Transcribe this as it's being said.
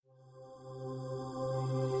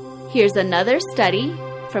Here's another study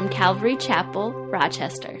from Calvary Chapel,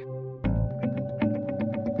 Rochester.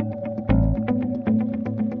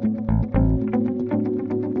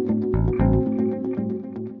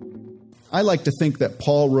 I like to think that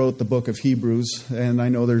Paul wrote the book of Hebrews, and I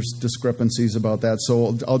know there's discrepancies about that,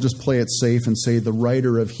 so I'll just play it safe and say the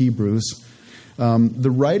writer of Hebrews. The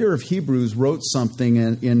writer of Hebrews wrote something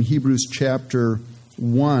in Hebrews chapter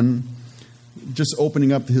 1, just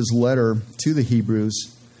opening up his letter to the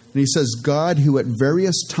Hebrews. And he says, God, who at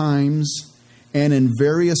various times and in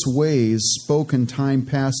various ways spoke in time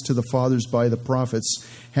past to the fathers by the prophets,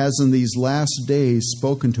 has in these last days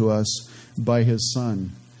spoken to us by his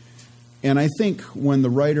Son. And I think when the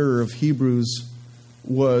writer of Hebrews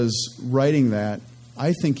was writing that,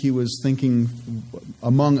 I think he was thinking,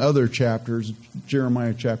 among other chapters,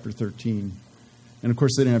 Jeremiah chapter 13. And of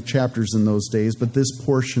course, they didn't have chapters in those days, but this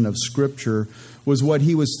portion of Scripture was what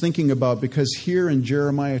he was thinking about, because here in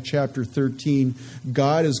Jeremiah chapter 13,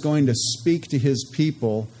 God is going to speak to his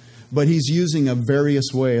people, but he's using a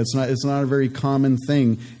various way. It's not a very common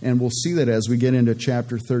thing, and we'll see that as we get into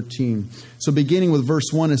chapter 13. So beginning with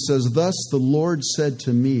verse 1, it says, Thus the Lord said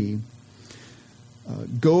to me,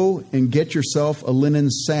 go and get yourself a linen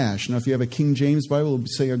sash. Now, if you have a King James Bible, it'll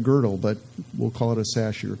say a girdle, but we'll call it a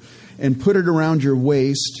sash here. And put it around your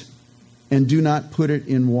waist, and do not put it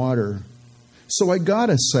in water. So I got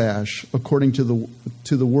a sash according to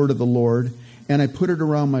the word of the Lord, and I put it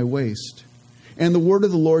around my waist. And the word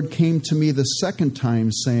of the Lord came to me the second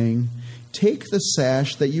time, saying, Take the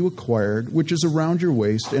sash that you acquired, which is around your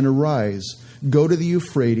waist, and arise, go to the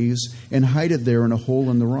Euphrates, and hide it there in a hole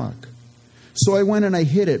in the rock. So I went and I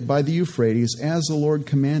hid it by the Euphrates, as the Lord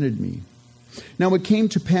commanded me. Now it came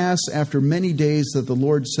to pass after many days that the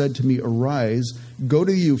Lord said to me, Arise, go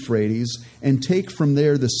to the Euphrates, and take from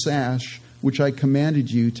there the sash which I commanded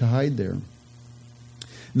you to hide there.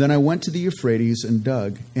 Then I went to the Euphrates and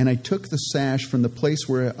dug, and I took the sash from the place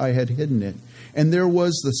where I had hidden it, and there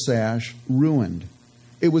was the sash ruined.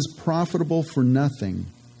 It was profitable for nothing.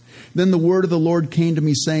 Then the word of the Lord came to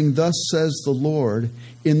me, saying, Thus says the Lord,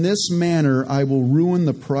 In this manner I will ruin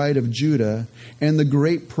the pride of Judah and the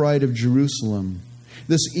great pride of Jerusalem.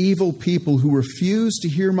 This evil people who refuse to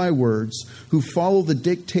hear my words, who follow the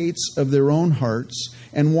dictates of their own hearts,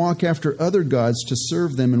 and walk after other gods to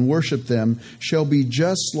serve them and worship them, shall be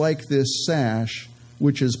just like this sash,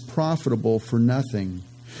 which is profitable for nothing.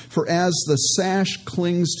 For as the sash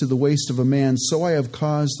clings to the waist of a man, so I have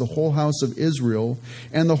caused the whole house of Israel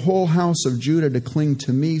and the whole house of Judah to cling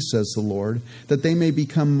to me, says the Lord, that they may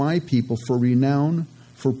become my people for renown,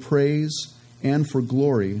 for praise, and for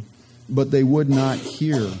glory. But they would not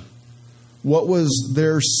hear. What was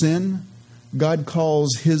their sin? God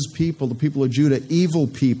calls his people, the people of Judah, evil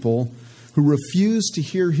people who refuse to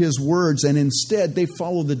hear his words, and instead they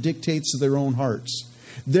follow the dictates of their own hearts.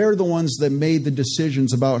 They're the ones that made the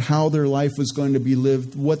decisions about how their life was going to be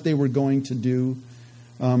lived, what they were going to do.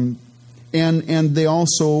 And they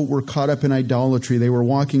also were caught up in idolatry. They were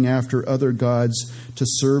walking after other gods to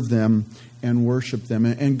serve them and worship them.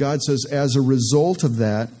 And God says, as a result of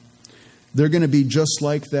that, they're going to be just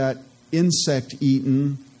like that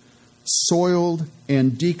insect-eaten, soiled,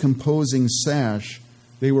 and decomposing sash.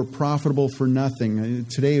 They were profitable for nothing.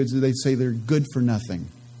 Today, they say they're good for nothing.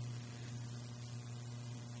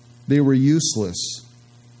 They were useless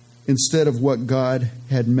instead of what God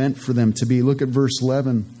had meant for them to be. Look at verse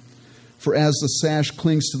 11. For as the sash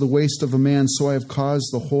clings to the waist of a man, so I have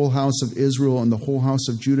caused the whole house of Israel and the whole house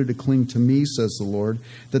of Judah to cling to me, says the Lord,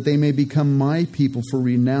 that they may become my people for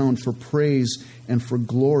renown, for praise, and for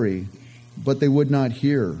glory. But they would not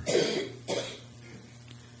hear.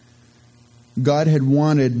 God had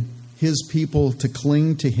wanted his people to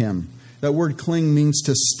cling to him. That word cling means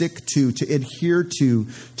to stick to adhere to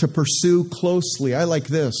pursue closely. I like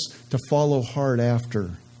this, to follow hard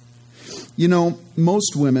after. You know,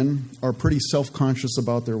 most women are pretty self-conscious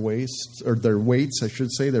about their waists, or their weights, I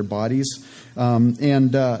should say, their bodies.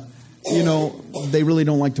 You know, they really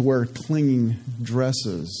don't like to wear clinging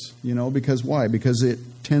dresses, you know, because why? Because it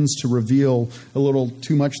tends to reveal a little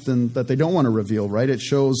too much that they don't want to reveal, right? It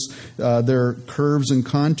shows their curves and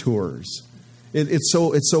contours. It's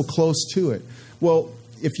so close to it. Well,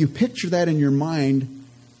 if you picture that in your mind,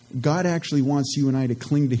 God actually wants you and I to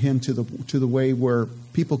cling to him to the way where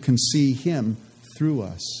people can see him through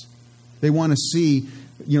us. They want to see,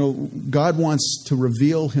 you know, God wants to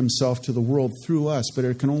reveal himself to the world through us, but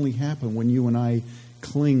it can only happen when you and I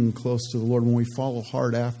cling close to the Lord, when we follow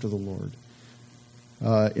hard after the Lord.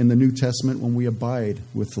 In the New Testament, when we abide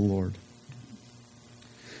with the Lord.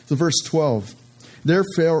 So verse 12.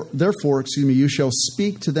 Therefore, you shall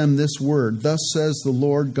speak to them this word. Thus says the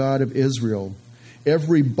Lord God of Israel,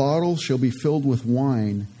 every bottle shall be filled with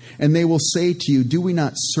wine. And they will say to you, do we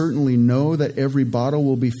not certainly know that every bottle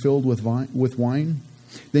will be filled with wine?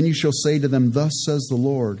 Then you shall say to them, thus says the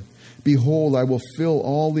Lord, behold, I will fill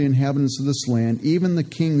all the inhabitants of this land, even the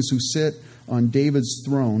kings who sit on David's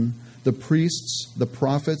throne, the priests, the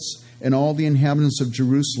prophets, and all the inhabitants of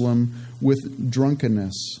Jerusalem with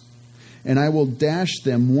drunkenness. And I will dash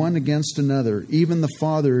them one against another, even the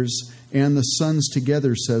fathers and the sons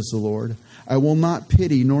together, says the Lord. I will not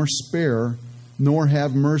pity nor spare, nor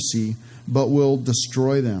have mercy, but will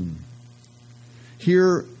destroy them.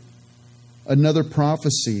 Here, another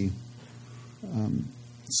prophecy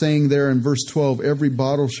saying there in verse 12, every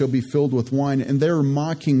bottle shall be filled with wine. And they're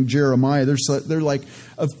mocking Jeremiah. They're like,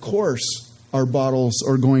 of course our bottles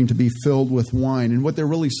are going to be filled with wine. And what they're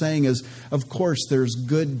really saying is, of course, there's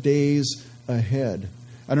good days ahead.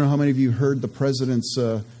 I don't know how many of you heard the president's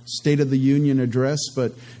State of the Union address,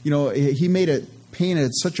 but he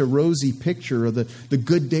painted such a rosy picture of the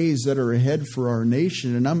good days that are ahead for our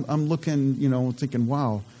nation. And I'm looking, thinking,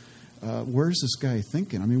 wow, where's this guy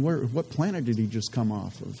thinking? I mean, what planet did he just come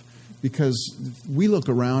off of? Because we look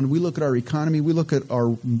around, we look at our economy, we look at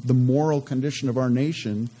the moral condition of our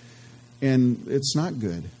nation, and it's not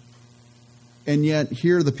good. And yet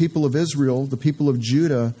here the people of Israel, the people of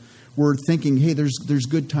Judah, were thinking, hey, there's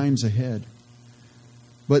good times ahead.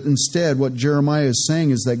 But instead, what Jeremiah is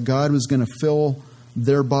saying is that God was going to fill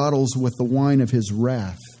their bottles with the wine of his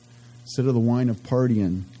wrath instead of the wine of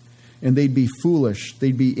partying. And they'd be foolish,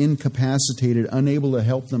 they'd be incapacitated, unable to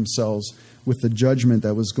help themselves with the judgment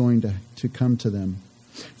that was going to come to them.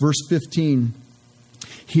 Verse 15,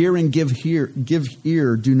 hear and give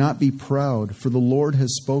ear, do not be proud, for the Lord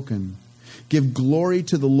has spoken. Give glory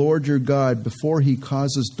to the Lord your God before he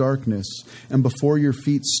causes darkness and before your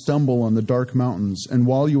feet stumble on the dark mountains. And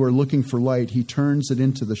while you are looking for light, he turns it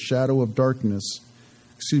into the shadow of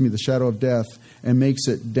the shadow of death, and makes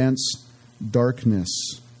it dense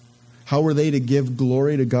darkness. How were they to give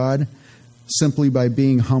glory to God? Simply by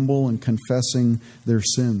being humble and confessing their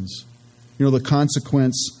sins. The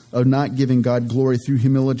consequence of not giving God glory through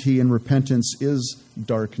humility and repentance is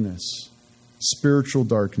darkness, spiritual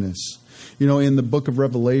darkness. In the book of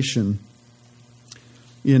Revelation,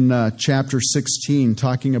 in chapter 16,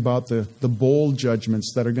 talking about the bowl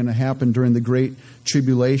judgments that are going to happen during the Great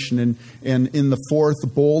Tribulation. And in the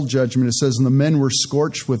fourth bowl judgment, it says, and the men were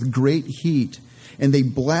scorched with great heat, and they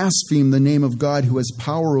blasphemed the name of God who has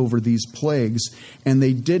power over these plagues, and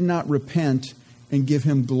they did not repent and give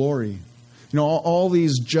him glory. All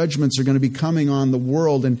these judgments are going to be coming on the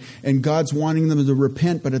world, and God's wanting them to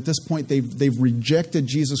repent, but at this point they've rejected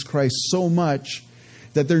Jesus Christ so much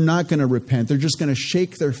that they're not going to repent. They're just going to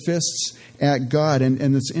shake their fists at God.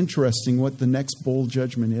 And it's interesting what the next bowl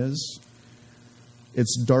judgment is.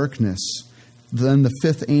 It's darkness. Then the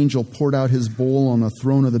fifth angel poured out his bowl on the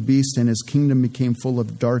throne of the beast, and his kingdom became full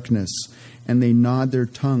of darkness, and they gnawed their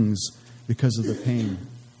tongues because of the pain.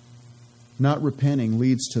 Not repenting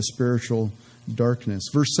leads to spiritual darkness.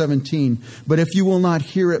 Verse 17, but if you will not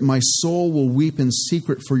hear it, my soul will weep in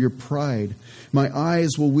secret for your pride. My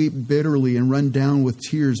eyes will weep bitterly and run down with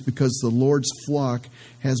tears because the Lord's flock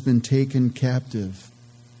has been taken captive.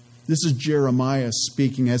 This is Jeremiah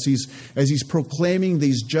speaking as he's proclaiming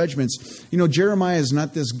these judgments. Jeremiah is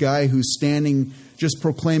not this guy who's standing just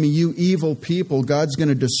proclaiming, you evil people, God's going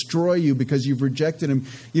to destroy you because you've rejected him.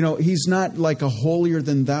 He's not like a holier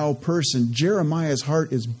than thou person. Jeremiah's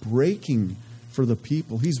heart is breaking for the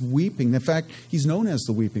people. He's weeping. In fact, he's known as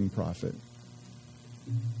the weeping prophet.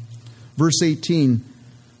 Verse 18,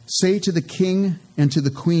 say to the king and to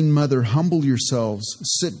the queen mother, humble yourselves,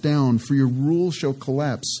 sit down, for your rule shall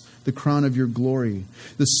collapse the crown of your glory.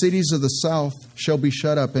 The cities of the south shall be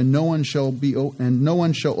shut up, and no one shall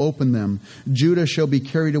open them. Judah shall be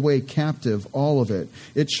carried away captive, all of it.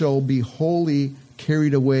 It shall be wholly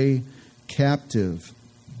carried away captive.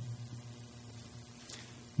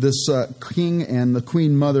 This king and the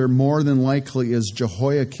queen mother more than likely is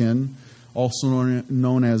Jehoiakim, also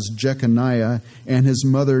known as Jeconiah, and his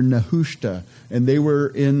mother Nehushta, and they were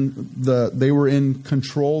in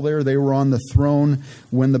control there. They were on the throne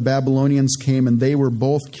when the Babylonians came, and they were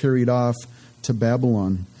both carried off to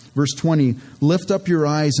Babylon. Verse 20, lift up your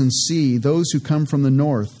eyes and see those who come from the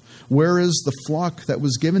north. Where is the flock that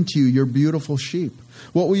was given to you, your beautiful sheep?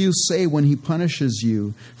 What will you say when he punishes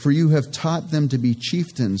you? For you have taught them to be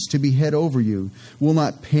chieftains, to be head over you. Will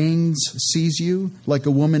not pangs seize you like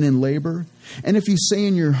a woman in labor? And if you say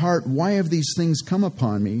in your heart, why have these things come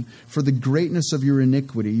upon me? For the greatness of your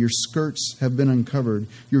iniquity, your skirts have been uncovered,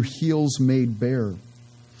 your heels made bare.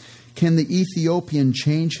 Can the Ethiopian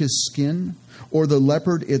change his skin, or the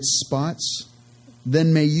leopard its spots?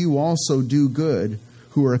 Then may you also do good,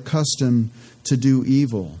 who are accustomed to do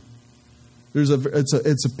evil.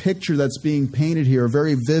 It's a picture that's being painted here, a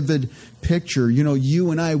very vivid picture. You know,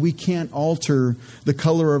 you and I, we can't alter the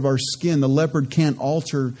color of our skin. The leopard can't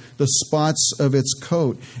alter the spots of its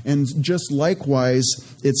coat. And just likewise,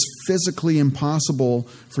 it's physically impossible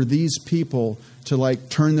for these people to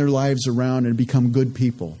turn their lives around and become good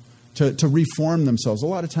people, to reform themselves. A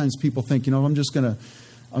lot of times people think,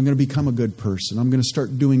 I'm going to become a good person. I'm going to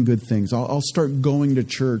start doing good things. I'll start going to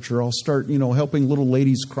church, or I'll start, helping little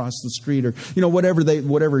ladies cross the street, or, whatever,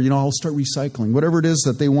 I'll start recycling. Whatever it is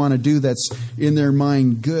that they want to do that's in their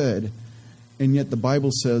mind good. And yet the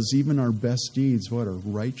Bible says even our best deeds,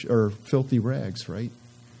 are filthy rags, right?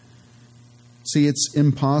 See, it's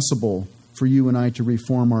impossible for you and I to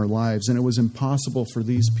reform our lives, and it was impossible for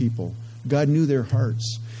these people. God knew their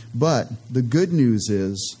hearts. But the good news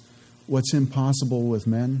is, what's impossible with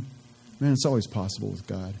men, it's always possible with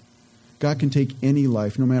God. God can take any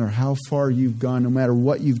life, no matter how far you've gone, no matter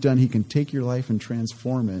what you've done, He can take your life and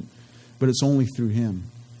transform it. But it's only through Him.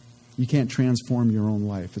 You can't transform your own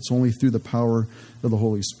life. It's only through the power of the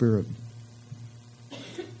Holy Spirit.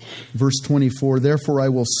 Verse 24, therefore I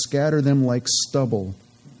will scatter them like stubble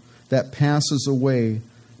that passes away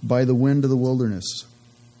by the wind of the wilderness.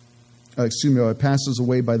 It passes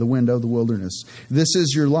away by the wind of the wilderness. This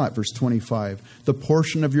is your lot, verse 25. The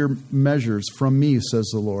portion of your measures from me, says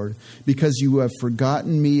the Lord, because you have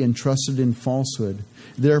forgotten me and trusted in falsehood.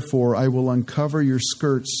 Therefore, I will uncover your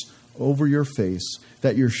skirts over your face,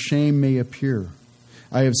 that your shame may appear.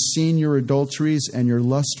 I have seen your adulteries and your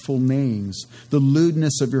lustful neighings, the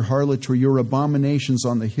lewdness of your harlotry, your abominations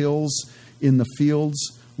on the hills, in the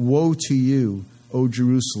fields. Woe to you, O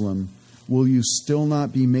Jerusalem! Will you still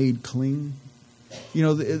not be made clean?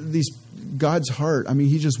 God's heart,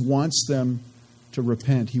 He just wants them to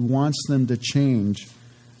repent. He wants them to change.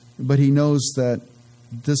 But He knows that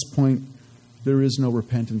at this point, there is no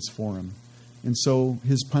repentance for them. And so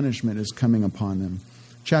His punishment is coming upon them.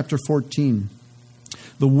 Chapter 14.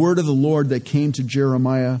 The word of the Lord that came to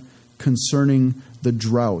Jeremiah concerning the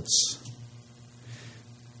droughts.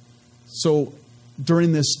 So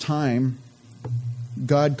during this time,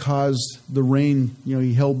 God caused the rain,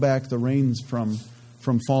 He held back the rains from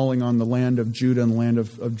falling on the land of Judah and the land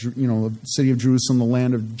of the city of Jerusalem, the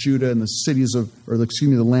land of Judah, and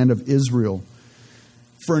the land of Israel.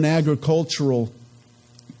 For an agricultural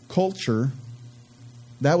culture,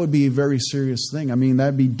 that would be a very serious thing.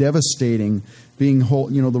 That'd be devastating,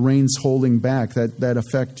 the rains holding back. That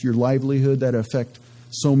affect your livelihood, that affect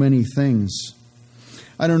so many things.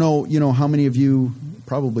 I don't know, how many of you,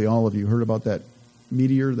 probably all of you, heard about that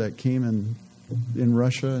meteor that came in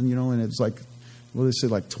Russia, and it's like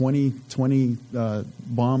 20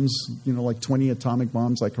 bombs, 20 atomic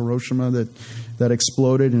bombs like Hiroshima that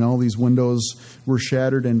exploded, and all these windows were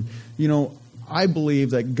shattered. And I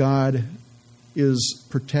believe that God is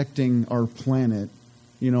protecting our planet,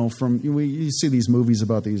 from you see these movies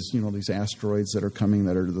about these these asteroids that are coming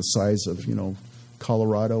that are the size of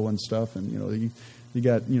Colorado and stuff, and you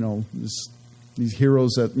got these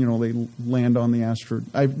heroes that they land on the asteroid.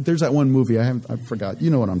 There's that one movie I forgot. You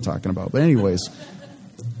know what I'm talking about. But anyways,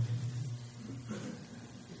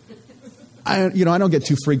 I don't get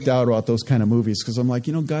too freaked out about those kind of movies, because I'm like,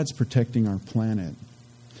 God's protecting our planet.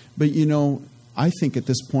 But I think at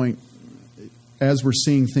this point, as we're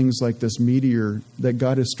seeing things like this meteor, that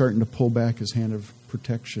God is starting to pull back His hand of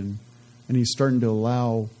protection, and He's starting to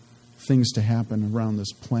allow things to happen around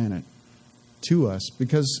this planet to us,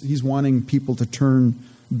 because He's wanting people to turn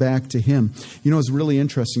back to Him. It's really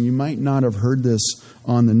interesting. You might not have heard this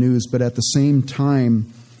on the news, but at the same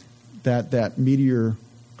time that meteor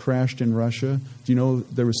crashed in Russia, do you know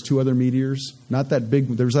there was 2 other meteors? Not that big.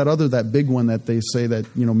 There was that big one that they say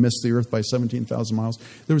that missed the Earth by 17,000 miles.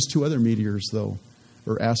 There was 2 other meteors, though,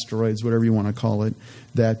 or asteroids, whatever you want to call it,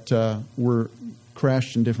 that were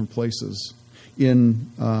crashed in different places.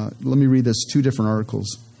 Let me read this, 2 different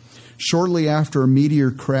articles. Shortly after a meteor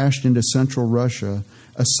crashed into central Russia,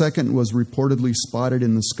 a second was reportedly spotted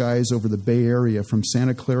in the skies over the Bay Area from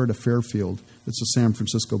Santa Clara to Fairfield. It's the San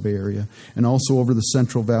Francisco Bay Area. And also over the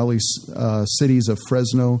Central Valley cities of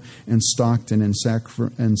Fresno and Stockton and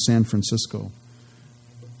San Francisco.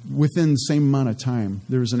 Within the same amount of time,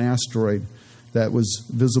 there was an asteroid that was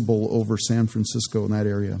visible over San Francisco in that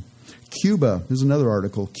area. Cuba, here's another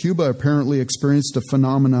article. Cuba apparently experienced a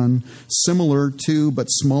phenomenon similar to but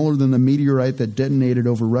smaller than the meteorite that detonated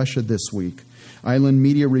over Russia this week. Island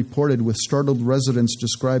media reported, with startled residents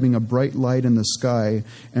describing a bright light in the sky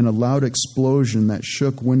and a loud explosion that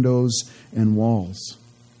shook windows and walls.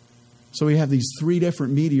 So we have these 3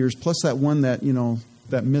 different meteors, plus that one that,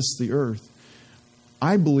 that missed the earth.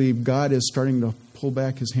 I believe God is starting to pull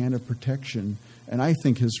back his hand of protection, and I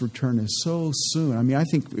think his return is so soon. I mean, I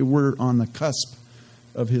think we're on the cusp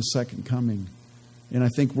of his second coming. And I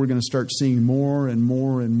think we're going to start seeing more and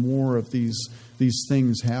more and more of these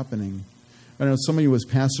things happening. I know somebody was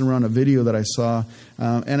passing around a video that I saw,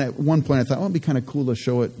 and at one point I thought, it'd be kind of cool to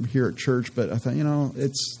show it here at church, but I thought,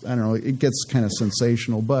 it gets kind of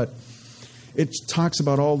sensational, but it talks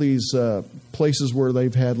about all these places where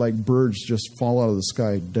they've had like birds just fall out of the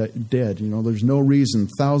sky dead. There's no reason.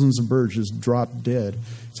 Thousands of birds just drop dead.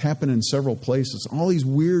 It's happened in several places. All these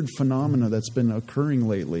weird phenomena that's been occurring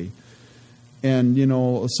lately. And,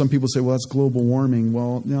 some people say, well, that's global warming.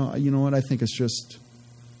 Well, no, you know what? I think it's just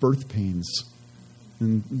birth pains.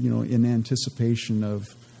 And, in anticipation of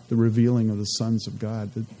the revealing of the sons of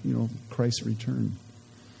God, Christ's return.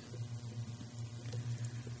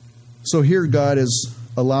 So here God is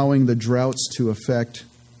allowing the droughts to affect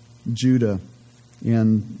Judah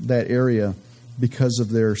and that area because of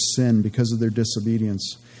their sin, because of their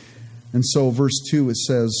disobedience. And so verse 2, it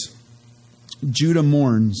says, Judah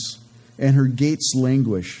mourns and her gates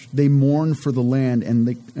languish. They mourn for the land, and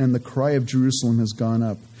the cry of Jerusalem has gone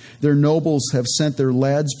up. Their nobles have sent their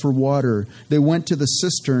lads for water. They went to the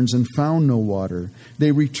cisterns and found no water.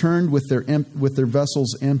 They returned with their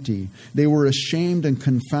vessels empty. They were ashamed and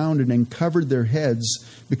confounded and covered their heads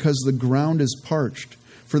because the ground is parched,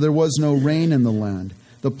 for there was no rain in the land.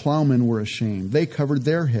 The plowmen were ashamed. They covered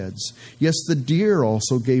their heads. Yes, the deer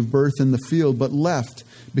also gave birth in the field, but left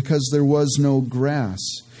because there was no grass.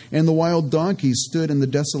 And the wild donkeys stood in the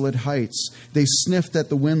desolate heights. They sniffed at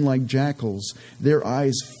the wind like jackals. Their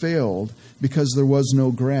eyes failed because there was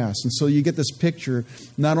no grass. And so you get this picture,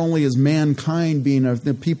 not only is mankind being,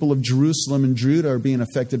 the people of Jerusalem and Judah are being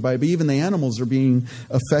affected by it, but even the animals are being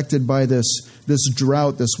affected by this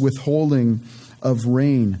drought, this withholding of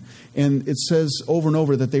rain. And it says over and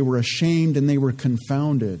over that they were ashamed and they were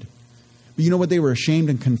confounded. But you know what they were ashamed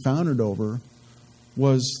and confounded over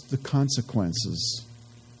was the consequences.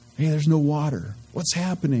 Hey, there's no water. What's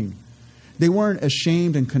happening? They weren't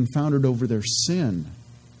ashamed and confounded over their sin.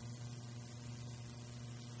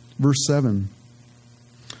 Verse 7.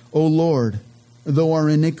 O Lord, though our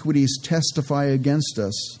iniquities testify against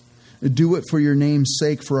us, do it for your name's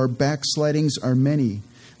sake, for our backslidings are many.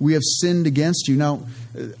 We have sinned against you. Now,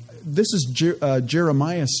 this is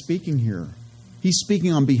Jeremiah speaking here. He's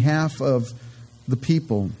speaking on behalf of the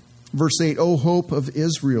people. Verse 8, O hope of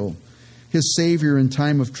Israel, his Savior in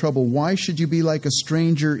time of trouble, why should you be like a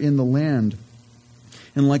stranger in the land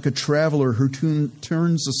and like a traveler who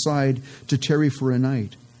turns aside to tarry for a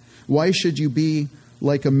night? Why should you be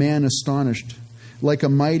like a man astonished, like a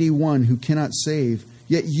mighty one who cannot save?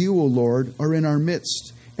 Yet you, O Lord, are in our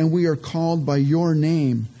midst, and we are called by your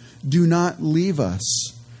name. Do not leave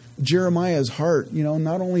us. Jeremiah's heart,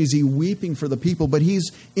 not only is he weeping for the people, but he's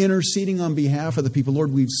interceding on behalf of the people.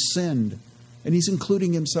 Lord, we've sinned. And he's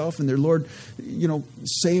including himself in there. Lord,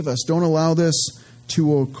 save us. Don't allow this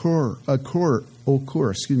to occur.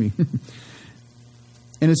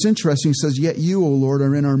 And it's interesting. He says, yet you, O Lord,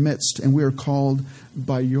 are in our midst, and we are called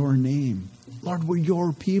by your name. Lord, we're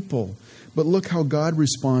your people. But look how God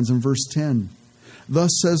responds in verse 10.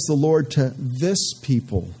 Thus says the Lord to this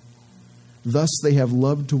people, thus they have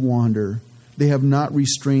loved to wander. They have not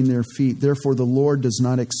restrained their feet. Therefore, the Lord does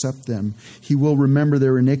not accept them. He will remember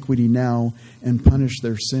their iniquity now and punish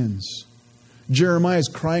their sins. Jeremiah is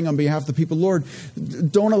crying on behalf of the people. Lord,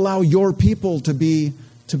 don't allow your people to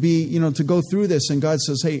go through this. And God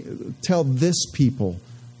says, hey, tell this people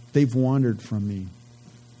they've wandered from me.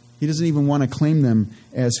 He doesn't even want to claim them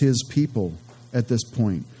as his people at this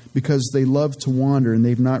point because they love to wander and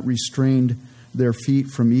they've not restrained their feet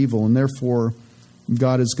from evil. And therefore,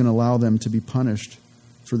 God is going to allow them to be punished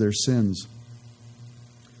for their sins.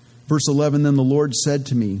 Verse 11, then the Lord said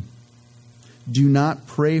to me, do not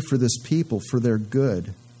pray for this people for their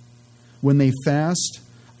good. When they fast,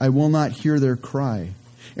 I will not hear their cry.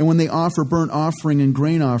 And when they offer burnt offering and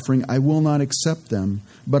grain offering, I will not accept them,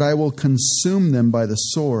 but I will consume them by the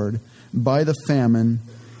sword, by the famine,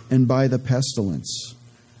 and by the pestilence.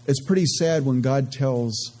 It's pretty sad when God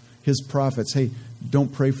tells his prophets, hey,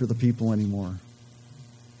 don't pray for the people anymore.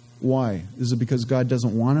 Why? Is it because God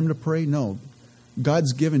doesn't want them to pray? No.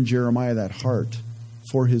 God's given Jeremiah that heart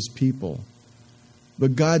for his people.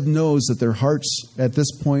 But God knows that their hearts at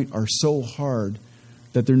this point are so hard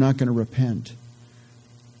that they're not going to repent.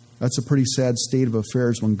 That's a pretty sad state of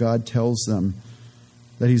affairs when God tells them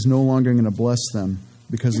that he's no longer going to bless them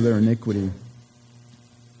because of their iniquity.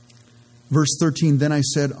 Verse 13, then I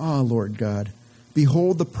said, Lord God,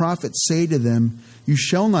 behold, the prophets say to them, you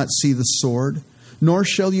shall not see the sword, nor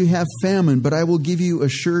shall you have famine, but I will give you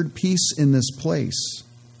assured peace in this place.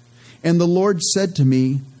 And the Lord said to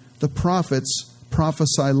me, the prophets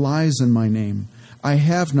prophesy lies in my name. I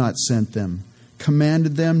have not sent them,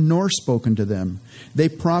 commanded them, nor spoken to them. They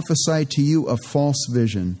prophesy to you a false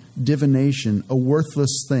vision, divination, a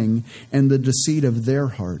worthless thing, and the deceit of their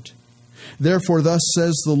heart. Therefore, thus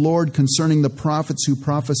says the Lord concerning the prophets who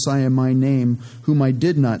prophesy in my name, whom I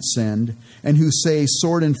did not send, and who say,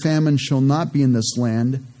 sword and famine shall not be in this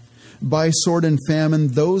land. By sword and famine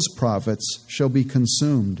those prophets shall be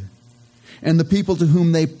consumed. And the people to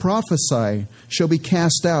whom they prophesy shall be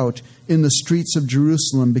cast out in the streets of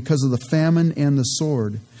Jerusalem because of the famine and the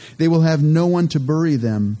sword. They will have no one to bury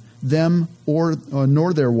them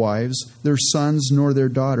nor their wives, their sons, nor their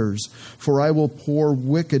daughters, for I will pour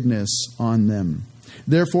wickedness on them.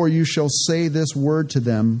 Therefore you shall say this word to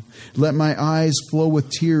them, let my eyes flow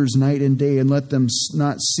with tears night and day, and let them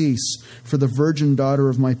not cease. For the virgin daughter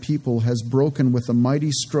of my people has been broken with a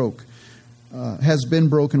mighty stroke, and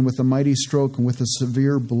with a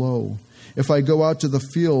severe blow. If I go out to the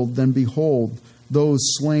field, then behold, those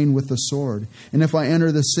slain with the sword. And if I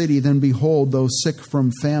enter the city, then behold, those sick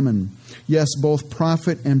from famine. Yes, both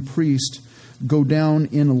prophet and priest go down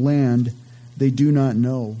in a land they do not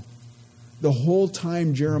know. The whole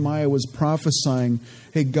time Jeremiah was prophesying,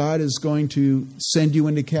 hey, God is going to send you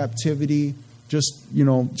into captivity. Just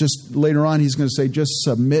later on, he's going to say, just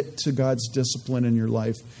submit to God's discipline in your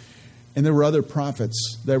life. And there were other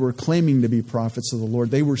prophets that were claiming to be prophets of the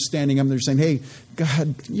Lord. They were standing up there saying, hey,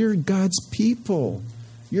 God, you're God's people.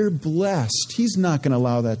 You're blessed. He's not going to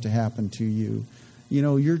allow that to happen to you.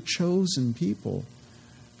 You're chosen people.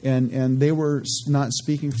 And they were not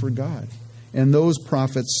speaking for God. And those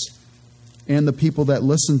prophets and the people that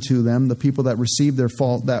listened to them, the people that received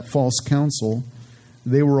that false counsel,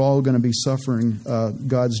 they were all going to be suffering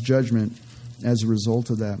God's judgment as a result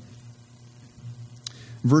of that.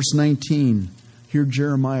 Verse 19, here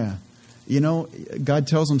Jeremiah. God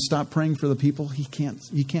tells him, stop praying for the people. He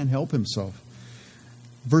can't help himself.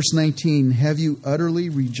 Verse 19, have you utterly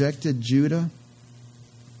rejected Judah?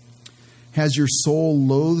 Has your soul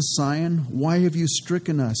loathed Zion? Why have you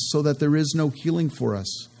stricken us so that there is no healing for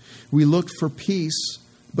us? We looked for peace,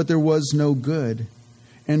 but there was no good,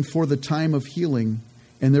 and for the time of healing,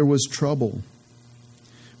 and there was trouble.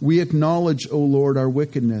 We acknowledge, O Lord, our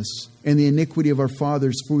wickedness and the iniquity of our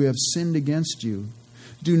fathers, for we have sinned against you.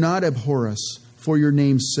 Do not abhor us for your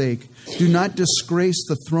name's sake. Do not disgrace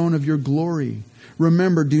the throne of your glory.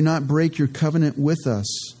 Remember, do not break your covenant with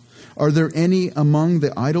us. Are there any among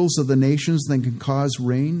the idols of the nations that can cause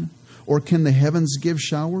rain? Or can the heavens give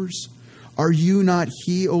showers? Are you not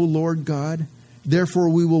He, O Lord God? Therefore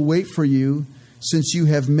we will wait for you, since you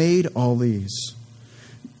have made all these.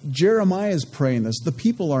 Jeremiah is praying this. The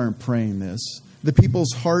people aren't praying this. The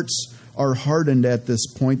people's hearts are hardened at this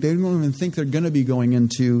point. They don't even think they're going to be going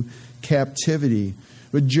into captivity.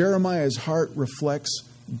 But Jeremiah's heart reflects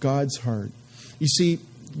God's heart. You see,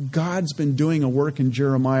 God's been doing a work in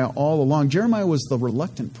Jeremiah all along. Jeremiah was the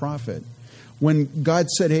reluctant prophet. When God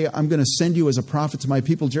said, hey, I'm going to send you as a prophet to my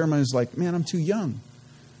people, Jeremiah was like, man, I'm too young.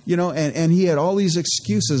 And he had all these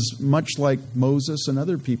excuses, much like Moses and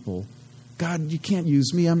other people. God, you can't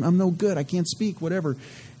use me. I'm no good. I can't speak, whatever.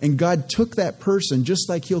 And God took that person, just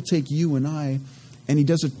like He'll take you and I, and He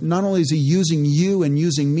does it. Not only is He using you and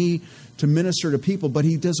using me to minister to people, but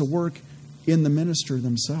He does a work in the minister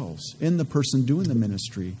themselves, in the person doing the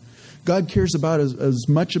ministry. God cares about as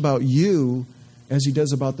much about you as He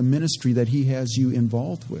does about the ministry that He has you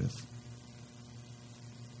involved with.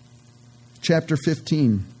 Chapter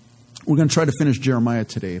 15. We're going to try to finish Jeremiah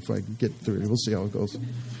today if I can get through it. We'll see how it goes.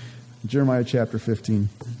 Jeremiah chapter 15.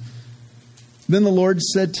 Then the Lord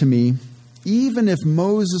said to me, even if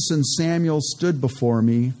Moses and Samuel stood before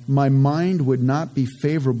me, my mind would not be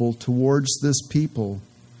favorable towards this people.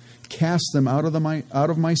 Cast them out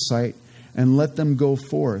of my sight and let them go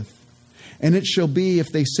forth. And it shall be,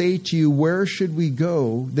 if they say to you, where should we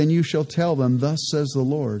go? Then you shall tell them, thus says the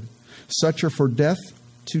Lord, such as for death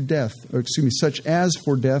to death, such as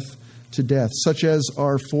for death to death, such as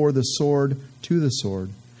are for the sword to the sword,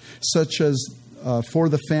 such as for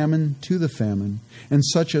the famine to the famine, and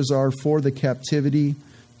such as are for the captivity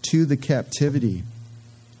to the captivity.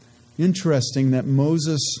 interesting that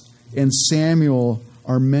Moses and Samuel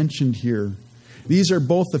are mentioned here. These are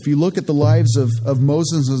both, if you look at the lives of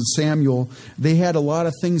Moses and Samuel, they had a lot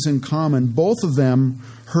of things in common. Both of them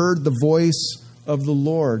heard the voice of the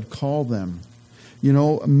Lord call them. You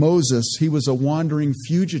know, Moses, he was a wandering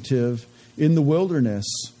fugitive in the wilderness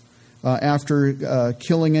after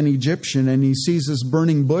killing an Egyptian, and he sees this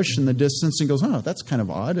burning bush in the distance and goes, oh, that's kind of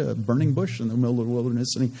odd, a burning bush in the middle of the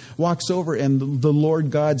wilderness. And he walks over, and the Lord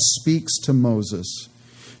God speaks to Moses.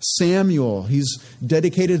 Samuel, he's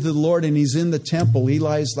dedicated to the Lord, and he's in the temple.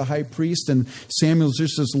 Eli's the high priest, and Samuel's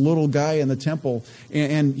just this little guy in the temple,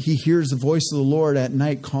 and he hears the voice of the Lord at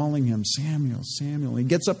night calling him, Samuel, Samuel. He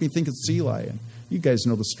gets up and he thinks it's Eli. And you guys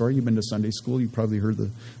know the story. You've been to Sunday school. You've probably heard the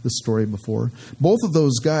story before. Both of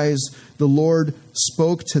those guys, the Lord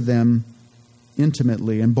spoke to them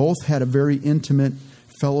intimately, and both had a very intimate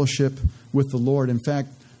fellowship with the Lord. In fact,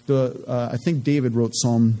 I think David wrote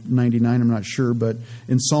Psalm 99, I'm not sure, but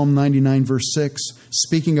in Psalm 99, verse 6,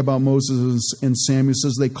 speaking about Moses and Samuel,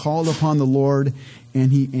 says, they called upon the Lord,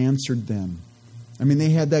 and he answered them. I mean, they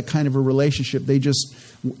had that kind of a relationship. They just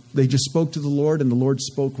spoke to the Lord, and the Lord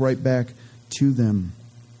spoke right back to them.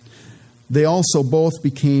 They also both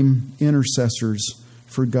became intercessors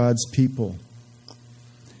for God's people.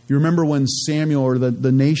 You remember when Samuel, or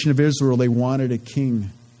the nation of Israel, they wanted a king.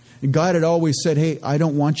 And God had always said, hey, I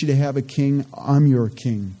don't want you to have a king. I'm your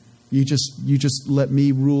king. You just let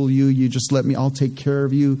me rule you. You just let me, I'll take care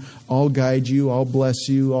of you. I'll guide you. I'll bless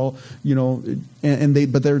you.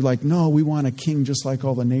 But they're like, no, we want a king just like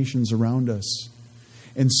all the nations around us.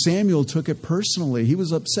 And Samuel took it personally. He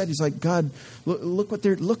was upset. He's like, God, look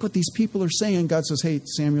what these people are saying. And God says, hey,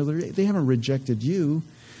 Samuel, they haven't rejected you.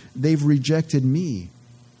 They've rejected me.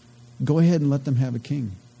 Go ahead and let them have a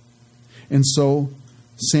king. And so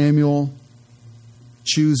Samuel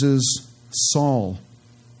chooses Saul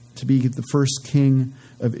to be the first king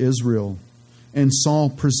of Israel. And Samuel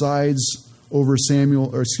presides over Samuel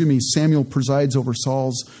presides over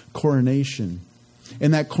Saul's coronation.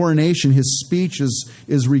 And that coronation, his speech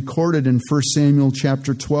is recorded in 1 Samuel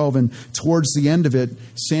chapter 12. And towards the end of it,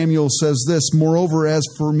 Samuel says this, moreover, as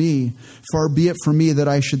for me, far be it from me that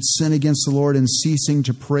I should sin against the Lord in ceasing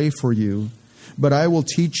to pray for you. But I will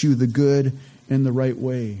teach you the good and the right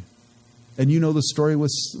way. And you know the story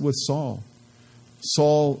with Saul.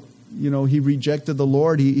 Saul, he rejected the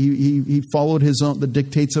Lord. He followed the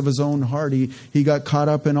dictates of his own heart. He got caught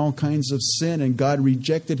up in all kinds of sin, and God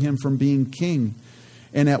rejected him from being king.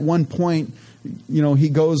 And at one point,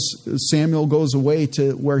 Samuel goes away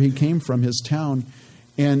to where he came from, his town,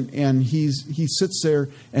 and he sits there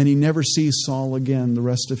and he never sees Saul again the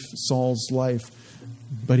rest of Saul's life.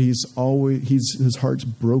 But his heart's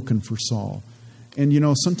broken for Saul. And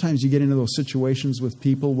sometimes you get into those situations with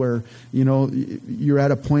people where you're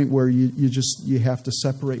at a point where you have to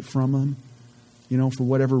separate from them, for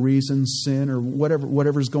whatever reason, sin or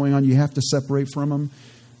whatever's going on, you have to separate from them.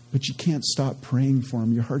 But you can't stop praying for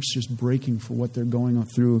them. Your heart's just breaking for what they're going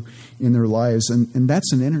through in their lives. And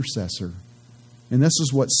that's an intercessor. And this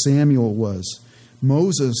is what Samuel was.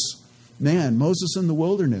 Moses in the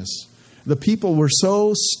wilderness. The people were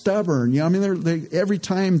so stubborn. Every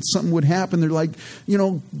time something would happen, they're like,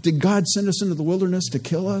 did God send us into the wilderness to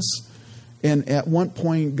kill us? And at one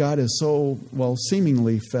point, God is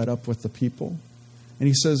seemingly fed up with the people. And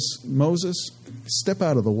he says, Moses, step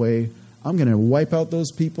out of the way. I'm going to wipe out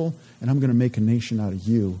those people, and I'm going to make a nation out of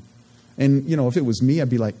you. And, if it was me,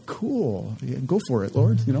 I'd be like, cool, yeah, go for it,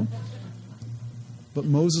 Lord, But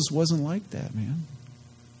Moses wasn't like that, man.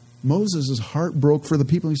 Moses' heart broke for the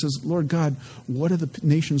people. He says, Lord God, what are the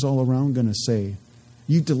nations all around going to say?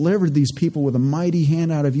 You delivered these people with a mighty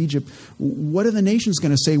hand out of Egypt. What are the nations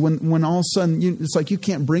going to say when all of a sudden, it's like you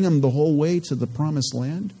can't bring them the whole way to the promised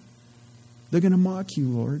land? They're going to mock you,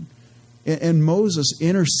 Lord. And Moses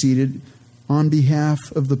interceded on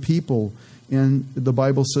behalf of the people. And the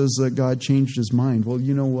Bible says that God changed his mind. Well,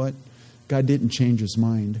 you know what? God didn't change his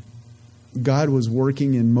mind. God was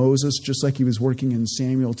working in Moses just like he was working in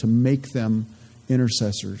Samuel to make them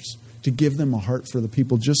intercessors, to give them a heart for the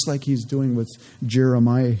people, just like he's doing with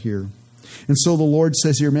Jeremiah here. And so the Lord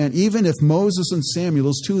says here, man, even if Moses and Samuel,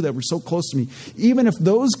 those two that were so close to me, even if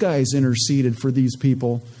those guys interceded for these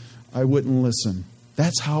people, I wouldn't listen.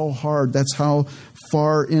 That's how hard, that's how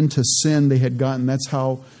far into sin they had gotten. That's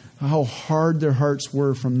how hard their hearts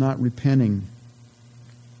were from not repenting.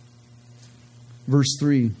 Verse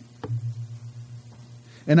 3.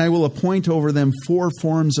 And I will appoint over them 4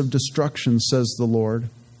 forms of destruction, says the Lord.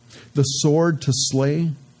 The sword to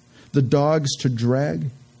slay, the dogs to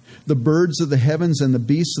drag, the birds of the heavens and the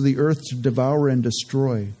beasts of the earth to devour and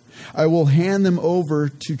destroy. I will hand them over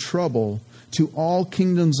to trouble to all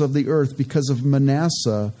kingdoms of the earth because of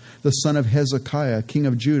Manasseh, the son of Hezekiah, king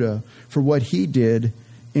of Judah, for what he did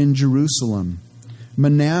in Jerusalem.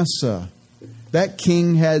 Manasseh, that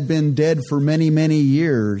king had been dead for many, many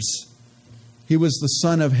years. He was the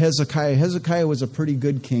son of Hezekiah. Hezekiah was a pretty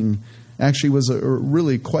good king. Actually was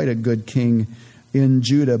really quite a good king in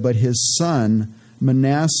Judah. But his son,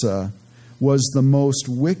 Manasseh, was the most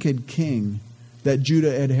wicked king that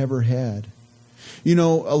Judah had ever had. You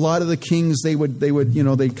know, a lot of the kings,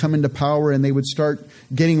 they'd come into power and they would start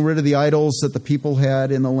getting rid of the idols that the people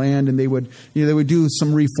had in the land, and they would do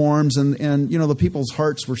some reforms, and the people's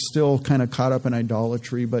hearts were still kind of caught up in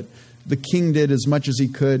idolatry, but the king did as much as he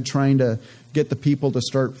could trying to get the people to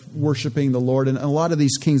start worshiping the Lord. And a lot of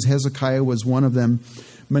these kings, Hezekiah was one of them.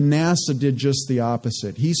 Manasseh did just the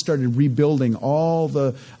opposite. He started rebuilding all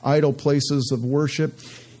the idol places of worship.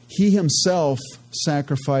 He himself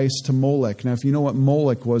sacrificed to Molech. Now, if you know what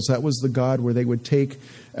Molech was, that was the god where they would take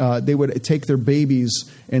their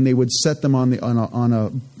babies and they would set them Molech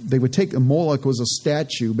was a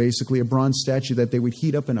statue, basically a bronze statue that they would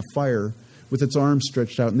heat up in a fire with its arms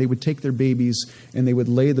stretched out, and they would take their babies and they would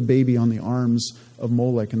lay the baby on the arms of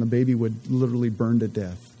Molech, and the baby would literally burn to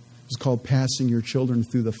death. It's called passing your children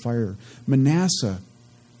through the fire. Manasseh,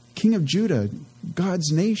 king of Judah,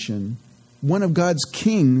 God's nation, one of God's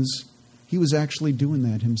kings, he was actually doing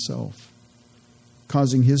that himself,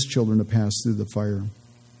 causing his children to pass through the fire.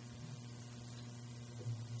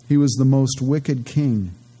 He was the most wicked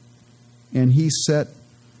king, and he set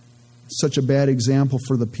such a bad example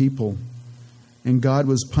for the people. And God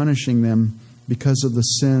was punishing them because of the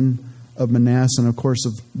sin of Manasseh and, of course,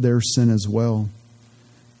 of their sin as well.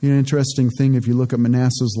 You know, interesting thing, if you look at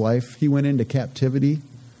Manasseh's life, he went into captivity,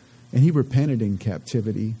 and he repented in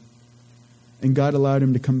captivity. And God allowed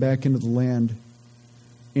him to come back into the land.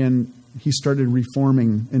 And he started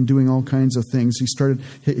reforming and doing all kinds of things.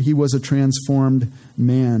 He was a transformed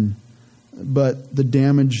man. But the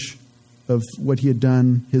damage of what he had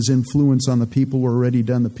done, his influence on the people were already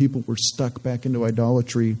done. The people were stuck back into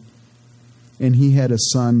idolatry. And he had a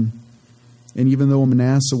son. And even though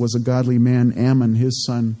Manasseh was a godly man, Ammon, his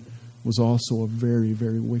son, was also a very,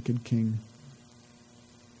 very wicked king.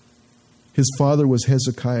 His father was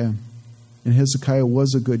Hezekiah. And Hezekiah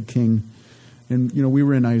was a good king. And, we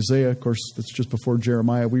were in Isaiah. Of course, that's just before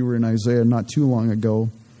Jeremiah. We were in Isaiah not too long ago.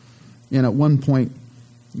 And at one point,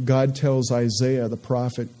 God tells Isaiah, the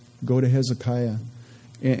prophet, go to Hezekiah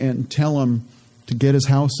and tell him to get his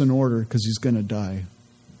house in order because he's going to die.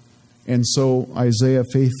 And so Isaiah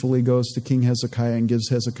faithfully goes to King Hezekiah and gives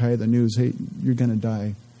Hezekiah the news, hey, you're going to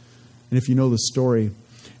die. And if you know the story,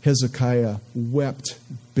 Hezekiah wept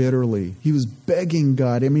bitterly. He was begging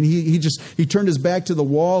God. I mean, he turned his back to the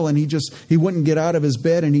wall and he wouldn't get out of his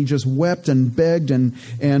bed, and he just wept and begged and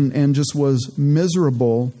just was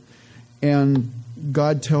miserable. And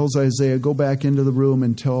God tells Isaiah, go back into the room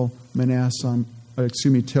and tell Hezekiah,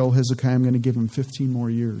 I'm going to give him 15 more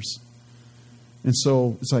years. And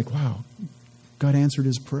so it's like, wow, God answered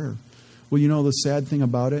his prayer. Well, the sad thing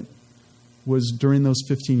about it was during those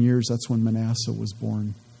 15 years, that's when Manasseh was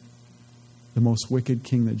born, the most wicked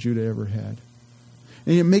king that Judah ever had.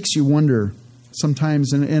 And it makes you wonder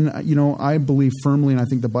sometimes, and I believe firmly, and I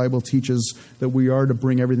think the Bible teaches that we are to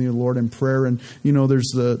bring everything to the Lord in prayer. And there's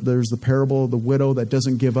the parable of the widow that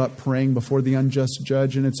doesn't give up praying before the unjust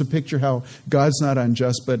judge, and it's a picture how God's not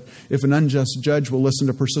unjust, but if an unjust judge will listen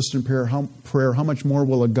to persistent prayer, how much more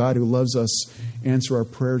will a God who loves us answer our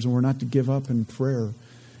prayers? And we're not to give up in prayer.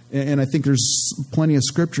 And I think there's plenty of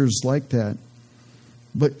scriptures like that.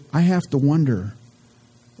 But I have to wonder,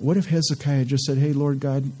 what if Hezekiah just said, hey, Lord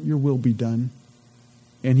God, your will be done?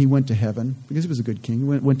 And he went to heaven, because he was a good king. He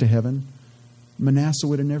went to heaven. Manasseh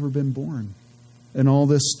would have never been born. And all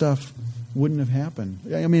this stuff wouldn't have happened.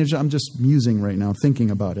 I mean, I'm just musing right now,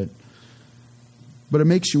 thinking about it. But it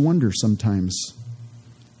makes you wonder sometimes.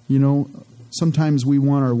 Sometimes we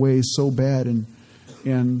want our ways so bad,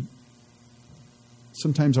 and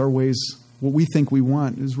sometimes our ways, what we think we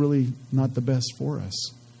want, is really not the best for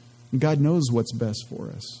us. And God knows what's best for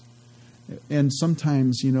us. And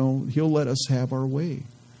sometimes, He'll let us have our way.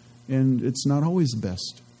 And it's not always the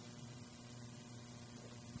best.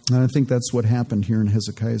 And I think that's what happened here in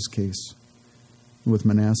Hezekiah's case with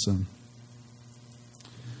Manasseh.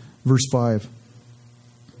 Verse 5.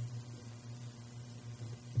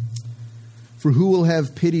 For who will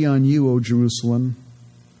have pity on you, O Jerusalem?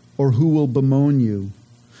 Or who will bemoan you?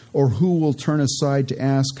 Or who will turn aside to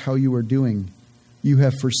ask how you are doing? You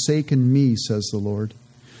have forsaken me, says the Lord.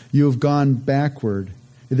 You have gone backward.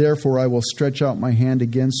 Therefore I will stretch out my hand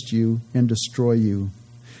against you and destroy you.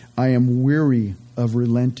 I am weary of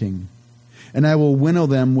relenting. And I will winnow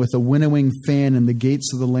them with a winnowing fan in the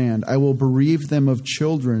gates of the land. I will bereave them of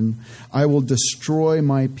children. I will destroy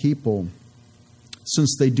my people,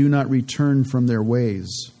 since they do not return from their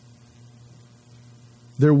ways.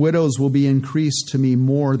 Their widows will be increased to me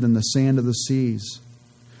more than the sand of the seas.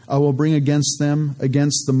 I will bring against them,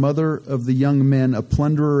 against the mother of the young men, a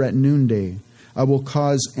plunderer at noonday. I will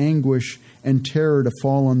cause anguish and terror to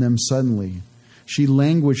fall on them suddenly. She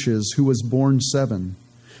languishes who was born 7.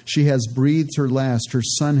 She has breathed her last. Her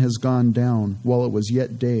sun has gone down while it was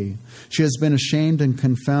yet day. She has been ashamed and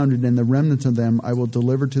confounded, and the remnant of them I will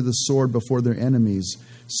deliver to the sword before their enemies,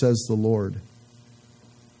 says the Lord.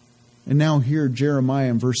 And now here, Jeremiah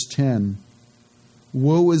in verse 10.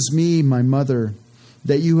 Woe is me, my mother,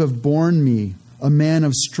 that you have borne me, a man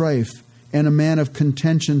of strife and a man of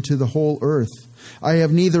contention to the whole earth. I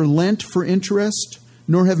have neither lent for interest,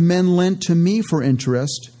 nor have men lent to me for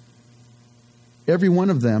interest. Every one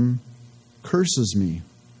of them curses me.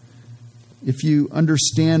 If you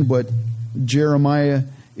understand what Jeremiah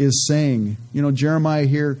is saying, Jeremiah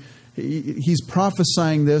here, he's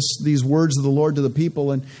prophesying these words of the Lord to the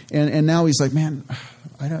people, and now he's like, man,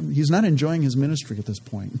 he's not enjoying his ministry at this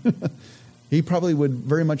point. He probably would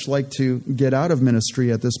very much like to get out of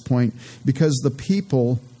ministry at this point because the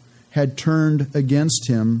people had turned against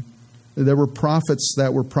him. There were prophets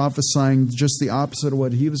that were prophesying just the opposite of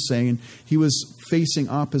what he was saying. He was facing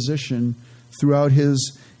opposition throughout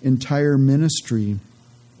his entire ministry.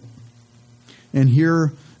 And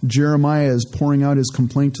here Jeremiah is pouring out his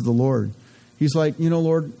complaint to the Lord. He's like,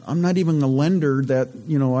 Lord, I'm not even a lender that,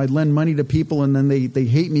 I lend money to people and then they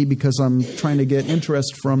hate me because I'm trying to get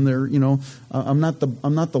interest from their, I'm not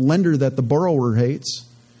the lender that the borrower hates.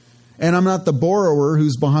 And I'm not the borrower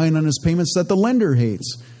who's behind on his payments that the lender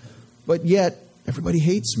hates. But yet, everybody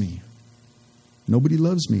hates me. Nobody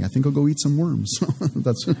loves me. I think I'll go eat some worms.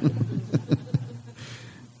 That's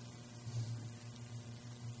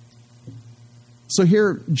So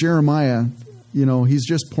here, Jeremiah, he's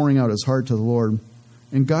just pouring out his heart to the Lord.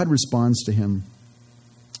 And God responds to him.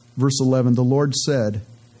 Verse 11, the Lord said,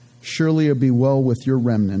 surely it be well with your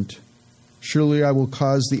remnant. Surely I will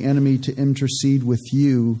cause the enemy to intercede with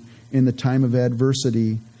you in the time of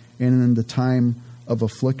adversity and in the time of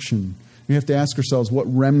affliction. We have to ask ourselves, what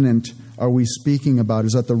remnant are we speaking about?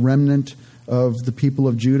 Is that the remnant of the people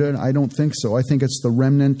of Judah? I don't think so. I think it's the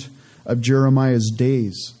remnant of Jeremiah's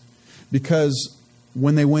days. Because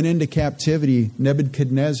when they went into captivity,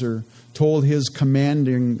 Nebuchadnezzar told his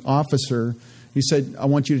commanding officer, he said, I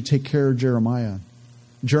want you to take care of Jeremiah.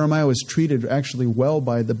 Jeremiah was treated actually well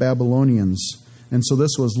by the Babylonians. And so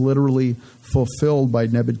this was literally fulfilled by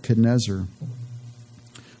Nebuchadnezzar.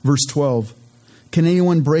 Verse 12, can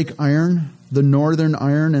anyone break iron, the northern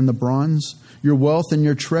iron and the bronze? Your wealth and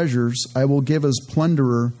your treasures I will give as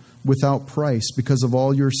plunderer without price because of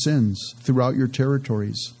all your sins throughout your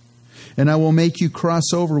territories. And I will make you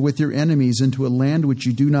cross over with your enemies into a land which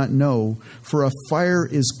you do not know, for a fire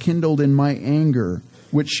is kindled in my anger,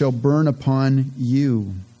 which shall burn upon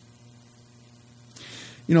you.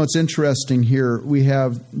 It's interesting here. We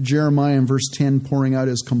have Jeremiah in verse 10 pouring out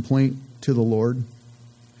his complaint to the Lord.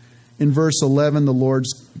 In verse 11, the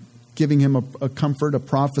Lord's giving him a comfort, a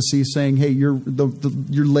prophecy, saying, hey, your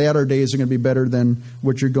latter days are going to be better than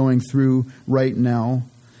what you're going through right now.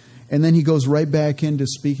 And then he goes right back into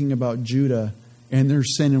speaking about Judah and their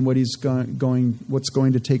sin and what's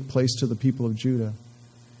going to take place to the people of Judah.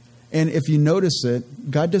 And if you notice it,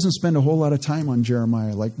 God doesn't spend a whole lot of time on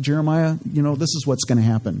Jeremiah. Like, Jeremiah, this is what's going to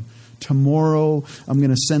happen. Tomorrow, I'm going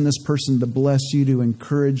to send this person to bless you, to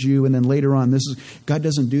encourage you. And then later on, God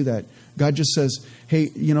doesn't do that. God just says,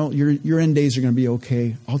 hey, your end days are going to be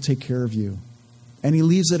okay. I'll take care of you. And he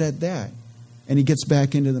leaves it at that. And he gets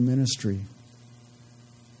back into the ministry.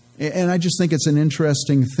 And I just think it's an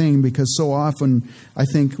interesting thing because so often I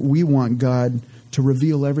think we want God to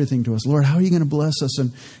reveal everything to us. Lord, how are you going to bless us?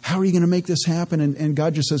 And how are you going to make this happen? And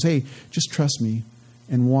God just says, hey, just trust me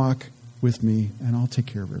and walk with me and I'll take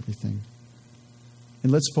care of everything.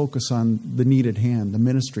 And let's focus on the need at hand, the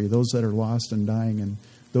ministry, those that are lost and dying and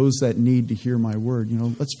those that need to hear my word.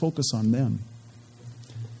 Let's focus on them.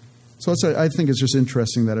 So I think it's just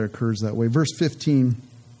interesting that it occurs that way. Verse 15.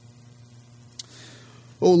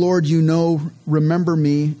 O Lord, remember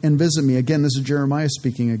me and visit me. Again, this is Jeremiah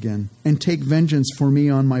speaking again. And take vengeance for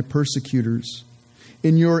me on my persecutors.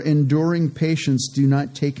 In your enduring patience, do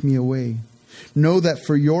not take me away. Know that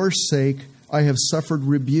for your sake, I have suffered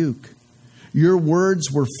rebuke. Your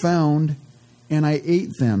words were found, and I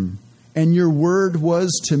ate them. And your word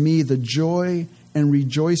was to me the joy and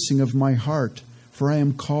rejoicing of my heart, for I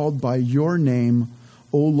am called by your name,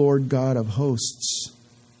 O Lord God of hosts.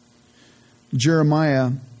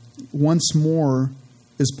 Jeremiah once more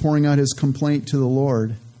is pouring out his complaint to the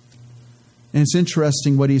Lord. And it's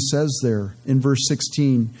interesting what he says there in verse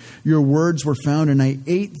 16. Your words were found, and I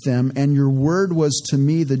ate them, and your word was to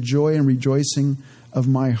me the joy and rejoicing of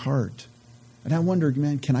my heart. And I wondered,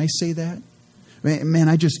 man, can I say that? Man,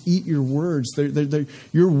 I just eat your words.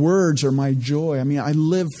 Your words are my joy. I mean, I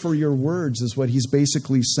live for your words is what he's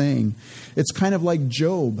basically saying. It's kind of like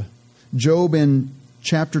Job. Job in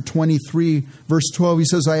chapter 23, verse 12, he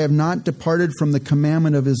says, I have not departed from the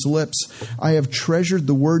commandment of his lips. I have treasured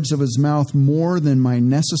the words of his mouth more than my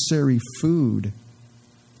necessary food.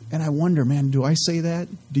 And I wonder, man, do I say that?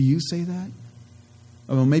 Do you say that?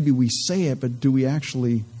 Well, maybe we say it, but do we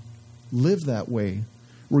actually live that way,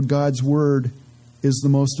 where God's word is the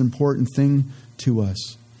most important thing to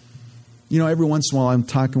us? You know, every once in a while I'm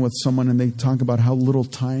talking with someone and they talk about how little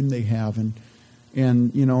time they have, and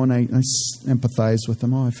you know, and I empathize with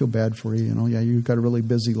them. Oh, I feel bad for you. You know, yeah, you've got a really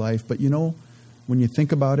busy life. But you know, when you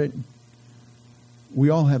think about it, we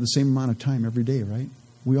all have the same amount of time every day, right?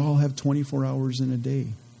 We all have 24 hours in a day.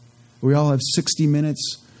 We all have 60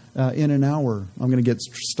 minutes in an hour. I'm going to get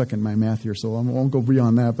stuck in my math here, so I won't go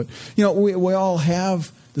beyond that. But, you know, we all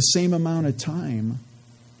have the same amount of time.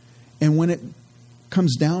 And when it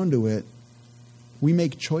comes down to it, we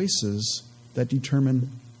make choices that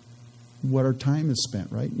determine what our time is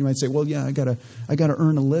spent, right? You might say, well, yeah, I gotta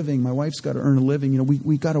earn a living. My wife's got to earn a living. You know,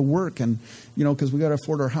 we got to work, and, you know, because we got to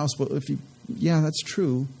afford our house. Well, yeah, that's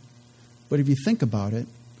true. But if you think about it,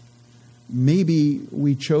 maybe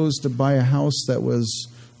we chose to buy a house that was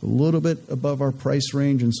a little bit above our price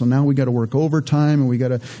range, and so now we got to work overtime, and we got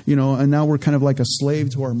to, you know, and now we're kind of like a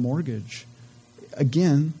slave to our mortgage.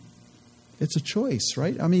 Again, it's a choice,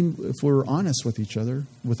 right? I mean, if we're honest with each other,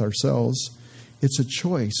 with ourselves, it's a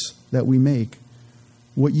choice that we make.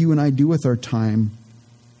 What you and I do with our time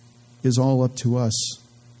is all up to us.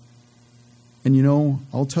 And you know,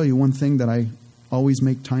 I'll tell you one thing that I always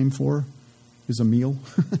make time for is a meal.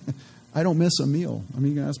 I don't miss a meal. I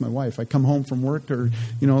mean, you can ask my wife. I come home from work, or,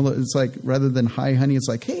 you know, it's like, rather than, hi, honey, it's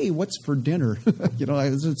like, hey, what's for dinner? You know,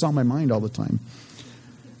 it's on my mind all the time.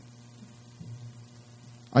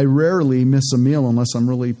 I rarely miss a meal unless I'm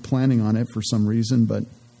really planning on it for some reason, but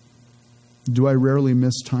do I rarely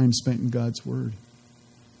miss time spent in God's Word?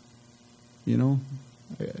 You know,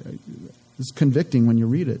 it's convicting when you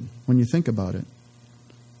read it, when you think about it.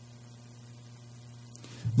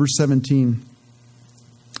 Verse 17,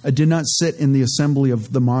 I did not sit in the assembly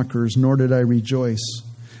of the mockers, nor did I rejoice.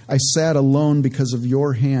 I sat alone because of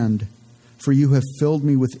your hand, for you have filled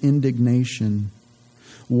me with indignation.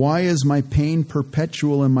 Why is my pain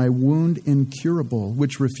perpetual and my wound incurable,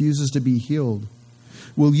 which refuses to be healed?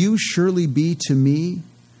 Will you surely be to me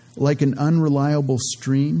like an unreliable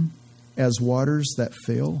stream, as waters that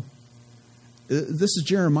fail? This is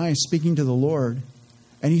Jeremiah speaking to the Lord,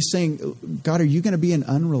 and he's saying, God, are you going to be an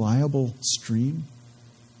unreliable stream?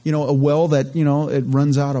 You know, a well that, you know, it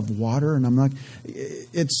runs out of water, and I'm not.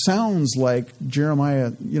 It sounds like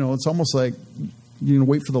Jeremiah, you know, it's almost like, you know,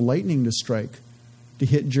 wait for the lightning to strike to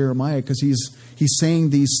hit Jeremiah, because he's saying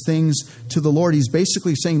these things to the Lord. He's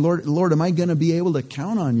basically saying, Lord, am I going to be able to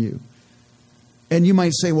count on you? And you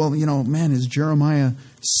might say, well, you know, man, is Jeremiah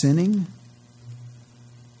sinning?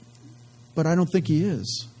 But I don't think he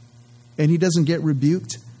is. And he doesn't get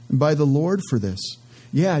rebuked by the Lord for this.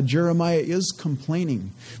 Yeah, Jeremiah is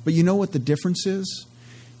complaining. But you know what the difference is?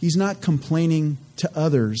 He's not complaining to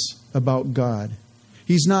others about God.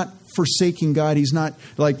 He's not forsaking God. He's not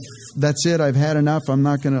like, that's it, I've had enough. I'm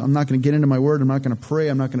not going to get into my word. I'm not going to pray.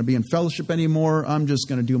 I'm not going to be in fellowship anymore. I'm just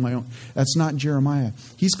going to do my own. That's not Jeremiah.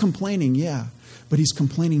 He's complaining, yeah, but he's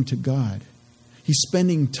complaining to God. He's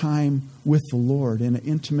spending time with the Lord in an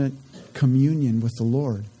intimate communion with the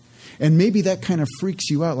Lord. And maybe that kind of freaks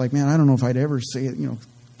you out. Like, man, I don't know if I'd ever say it, you know,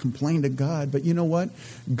 complain to God. But you know what?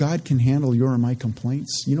 God can handle your or my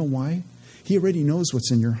complaints. You know why? He already knows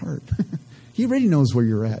what's in your heart. He already knows where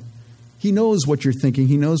you're at. He knows what you're thinking.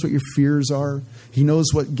 He knows what your fears are. He knows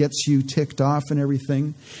what gets you ticked off and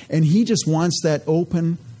everything. And he just wants that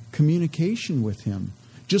open communication with him,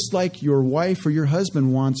 just like your wife or your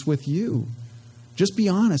husband wants with you. Just be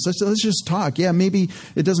honest. Let's just talk. Yeah, maybe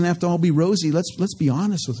it doesn't have to all be rosy. Let's be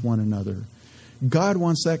honest with one another. God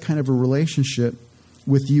wants that kind of a relationship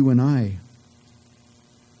with you and I.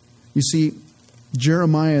 You see,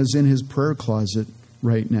 Jeremiah is in his prayer closet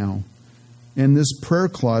right now. And this prayer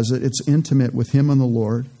closet, it's intimate with him and the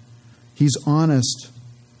Lord. He's honest,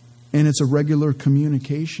 and it's a regular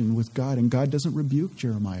communication with God. And God doesn't rebuke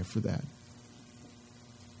Jeremiah for that.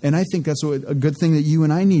 And I think that's a good thing that you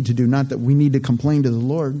and I need to do. Not that we need to complain to the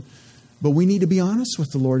Lord, but we need to be honest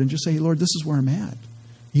with the Lord and just say, hey, Lord, this is where I'm at.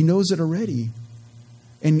 He knows it already.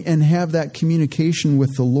 And have that communication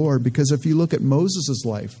with the Lord. Because if you look at Moses'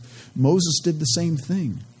 life, Moses did the same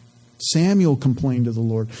thing. Samuel complained to the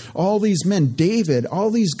Lord. All these men, David, all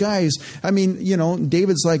these guys. I mean,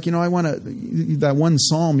 David's like, I want to, that one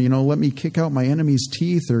psalm, let me kick out my enemy's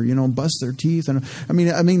teeth or, bust their teeth. And I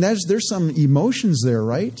mean, there's some emotions there,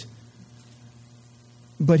 right?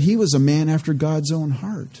 But he was a man after God's own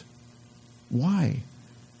heart. Why?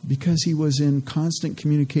 Because he was in constant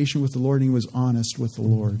communication with the Lord and he was honest with the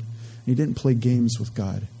Lord. He didn't play games with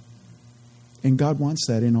God. And God wants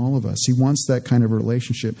that in all of us. He wants that kind of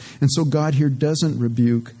relationship. And so God here doesn't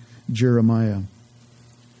rebuke Jeremiah.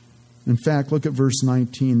 In fact, look at verse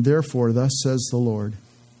 19. Therefore, thus says the Lord,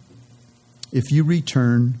 if you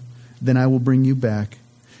return, then I will bring you back.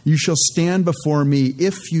 You shall stand before me.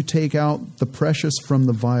 If you take out the precious from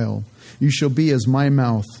the vial, you shall be as my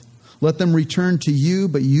mouth. Let them return to you,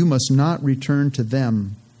 but you must not return to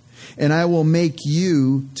them. And I will make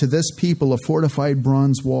you to this people a fortified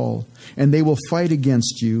bronze wall, and they will fight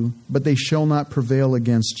against you, but they shall not prevail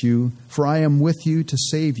against you, for I am with you to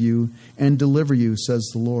save you and deliver you, says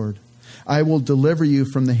the Lord. I will deliver you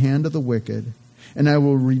from the hand of the wicked, and I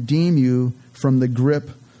will redeem you from the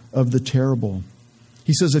grip of the terrible.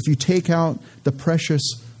 He says, if you take out the precious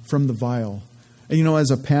from the vial. And as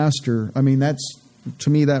a pastor, to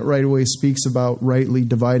me that right away speaks about rightly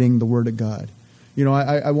dividing the Word of God.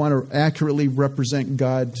 I want to accurately represent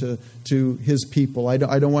God to His people. I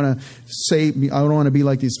don't want to be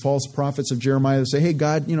like these false prophets of Jeremiah that say, hey,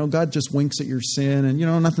 God, God just winks at your sin and,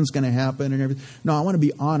 nothing's going to happen and everything. No, I want to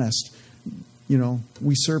be honest.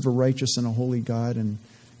 We serve a righteous and a holy God and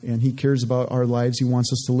He cares about our lives. He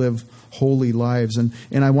wants us to live holy lives. And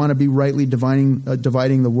I want to be rightly dividing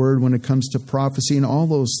the word when it comes to prophecy and all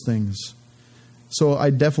those things. So I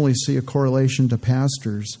definitely see a correlation to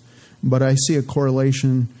pastors. But I see a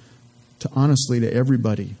correlation honestly to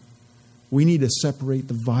everybody. We need to separate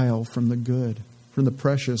the vile from the good, from the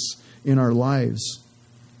precious in our lives.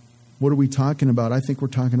 What are we talking about? I think we're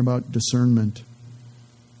talking about discernment.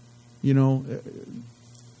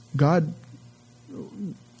 God,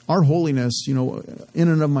 our holiness, in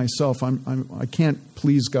and of myself, I can't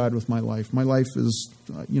please God with my life. My life is,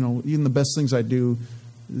 even the best things I do,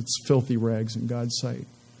 it's filthy rags in God's sight.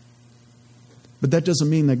 But that doesn't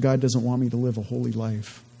mean that God doesn't want me to live a holy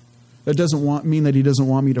life. That doesn't mean that He doesn't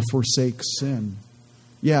want me to forsake sin.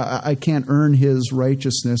 Yeah, I can't earn His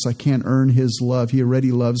righteousness. I can't earn His love. He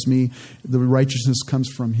already loves me. The righteousness comes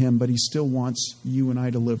from Him. But He still wants you and I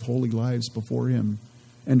to live holy lives before Him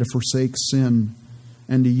and to forsake sin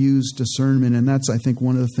and to use discernment. And that's, I think,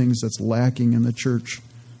 one of the things that's lacking in the church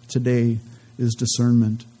today is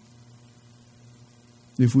discernment.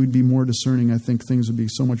 If we'd be more discerning, I think things would be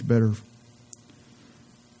so much better.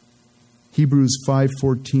 Hebrews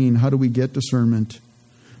 5:14, how do we get discernment?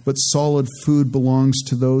 But solid food belongs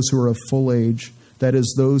to those who are of full age, that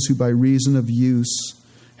is, those who by reason of use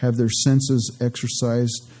have their senses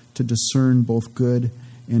exercised to discern both good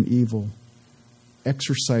and evil.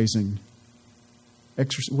 Exercising.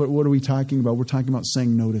 What are we talking about? We're talking about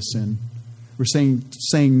saying no to sin. We're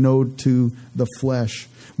saying no to the flesh.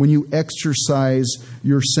 When you exercise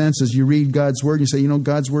your senses, you read God's Word, you say,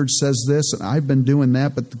 God's Word says this, and I've been doing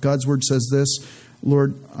that, but God's Word says this.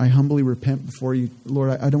 Lord, I humbly repent before you. Lord,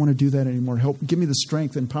 I don't want to do that anymore. Give me the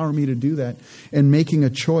strength, empower me to do that, and making a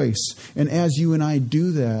choice. And as you and I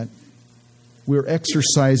do that, we're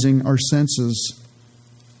exercising our senses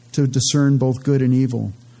to discern both good and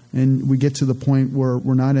evil. And we get to the point where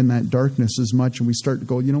we're not in that darkness as much, and we start to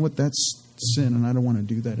go, you know what, that's sin, and I don't want to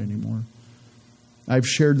do that anymore. I've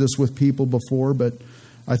shared this with people before, but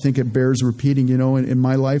I think it bears repeating. In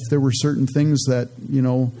my life, there were certain things that,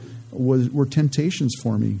 were temptations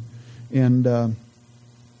for me. And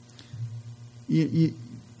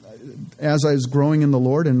as I was growing in the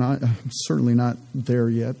Lord, and I'm certainly not there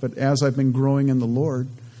yet, but as I've been growing in the Lord,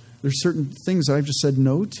 there's certain things I've just said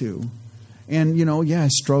no to. And, I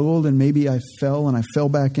struggled and maybe I fell and I fell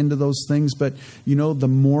back into those things. But, the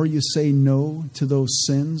more you say no to those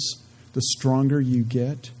sins, the stronger you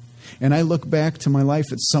get. And I look back to my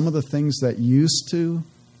life at some of the things that used to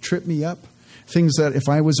trip me up. Things that if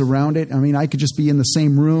I was around it, I could just be in the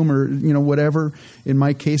same room or, whatever. In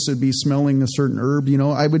my case, it'd be smelling a certain herb,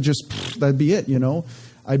 I would just, that'd be it,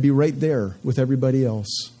 I'd be right there with everybody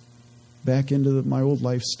else. Back into my old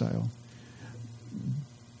lifestyle.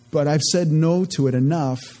 But I've said no to it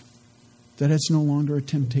enough that it's no longer a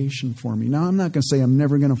temptation for me. Now, I'm not going to say I'm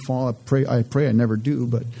never going to fall. I pray I never do,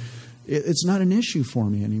 but It's not an issue for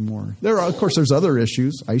me anymore. Of course, there's other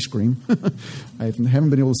issues. Ice cream. I haven't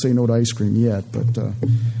been able to say no to ice cream yet, but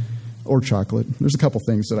or chocolate. There's a couple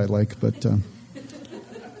things that I like, but no.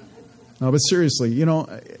 But seriously,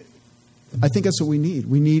 I think that's what we need.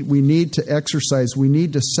 We need to exercise. We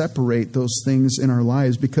need to separate those things in our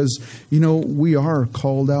lives because, we are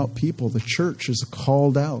called out people. The church is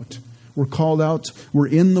called out. We're called out. We're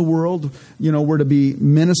in the world. We're to be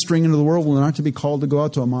ministering into the world. We're not to be called to go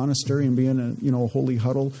out to a monastery and be in a holy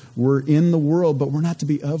huddle. We're in the world, but we're not to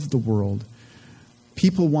be of the world.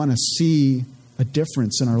 People want to see a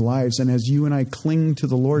difference in our lives. And as you and I cling to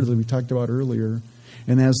the Lord, as we talked about earlier,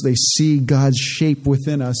 and as they see God's shape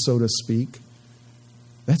within us, so to speak,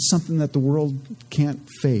 that's something that the world can't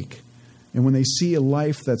fake. And when they see a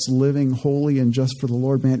life that's living holy and just for the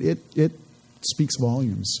Lord, man, it speaks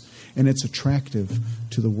volumes. And it's attractive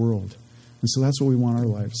to the world. And so that's what we want our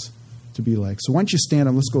lives to be like. So why don't you stand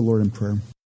up? Let's go, Lord, in prayer.